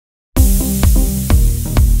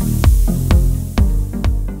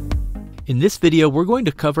In this video, we're going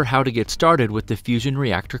to cover how to get started with the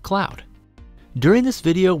FusionReactor Cloud. During this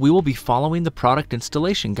video, we will be following the product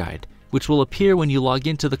installation guide, which will appear when you log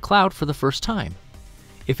into the cloud for the first time.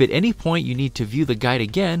 If at any point you need to view the guide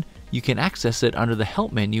again, you can access it under the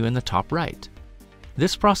Help menu in the top right.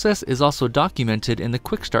 This process is also documented in the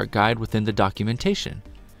Quickstart guide within the documentation.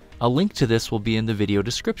 A link to this will be in the video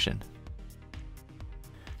description.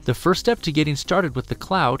 The first step to getting started with the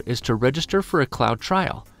cloud is to register for a cloud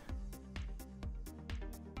trial,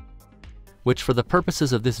 which for the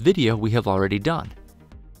purposes of this video we have already done.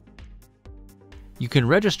 You can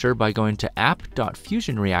register by going to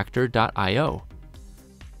app.FusionReactor.io.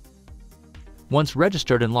 Once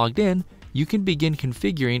registered and logged in, you can begin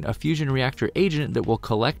configuring a FusionReactor agent that will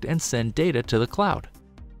collect and send data to the cloud.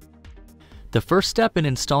 The first step in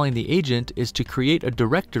installing the agent is to create a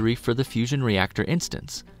directory for the FusionReactor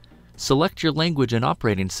instance. Select your language and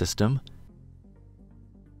operating system,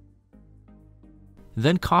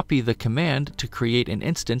 then copy the command to create an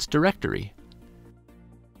instance directory.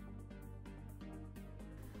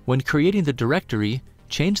 When creating the directory,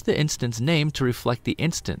 change the instance name to reflect the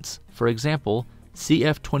instance, for example,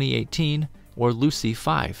 CF 2018 or Lucy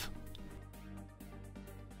 5.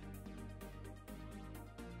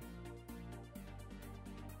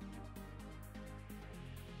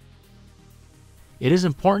 It is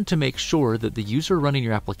important to make sure that the user running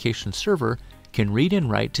your application server can read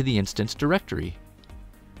and write to the instance directory.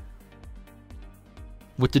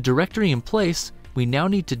 With the directory in place, we now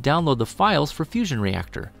need to download the files for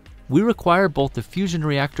FusionReactor. We require both the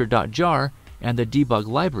FusionReactor.jar and the debug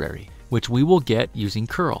library, which we will get using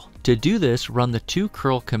curl. To do this, run the two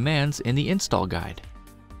curl commands in the install guide.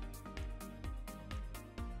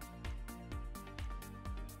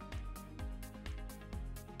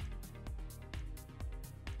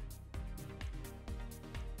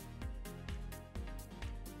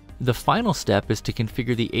 The final step is to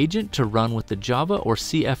configure the agent to run with the Java or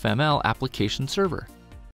CFML application server.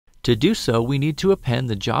 To do so, we need to append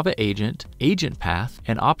the Java agent, agent path,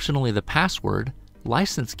 and optionally the password,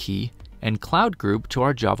 license key, and cloud group to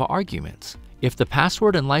our Java arguments. If the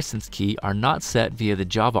password and license key are not set via the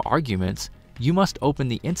Java arguments, you must open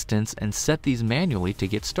the instance and set these manually to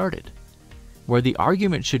get started. Where the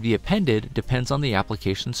argument should be appended depends on the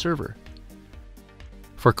application server.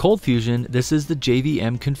 For ColdFusion, this is the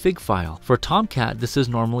JVM config file. For Tomcat, this is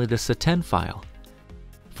normally the saten file.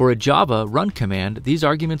 For a Java run command, these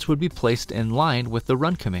arguments would be placed in line with the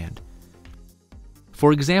run command.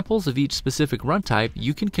 For examples of each specific run type,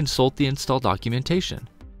 you can consult the install documentation.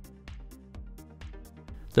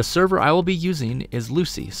 The server I will be using is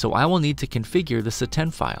Lucy, so I will need to configure the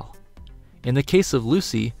saten file. In the case of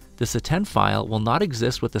Lucy, the saten file will not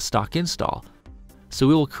exist with the stock install, so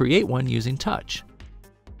we will create one using Touch.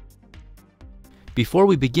 Before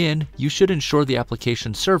we begin, you should ensure the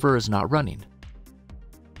application server is not running.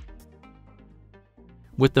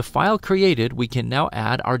 With the file created, we can now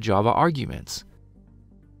add our Java arguments.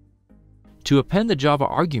 To append the Java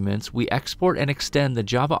arguments, we export and extend the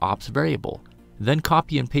Java ops variable, then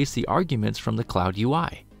copy and paste the arguments from the Cloud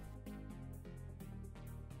UI.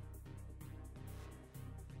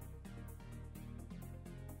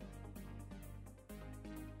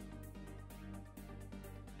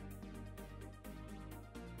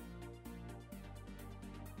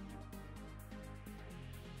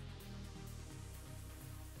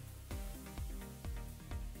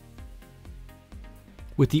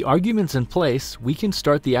 With the arguments in place, we can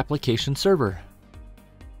start the application server.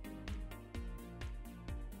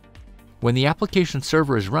 When the application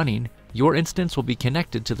server is running, your instance will be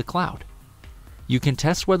connected to the cloud. You can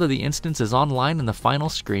test whether the instance is online in the final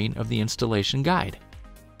screen of the installation guide.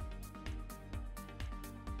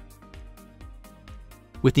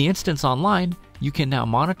 With the instance online, you can now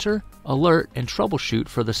monitor, alert, and troubleshoot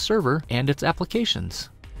for the server and its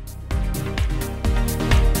applications.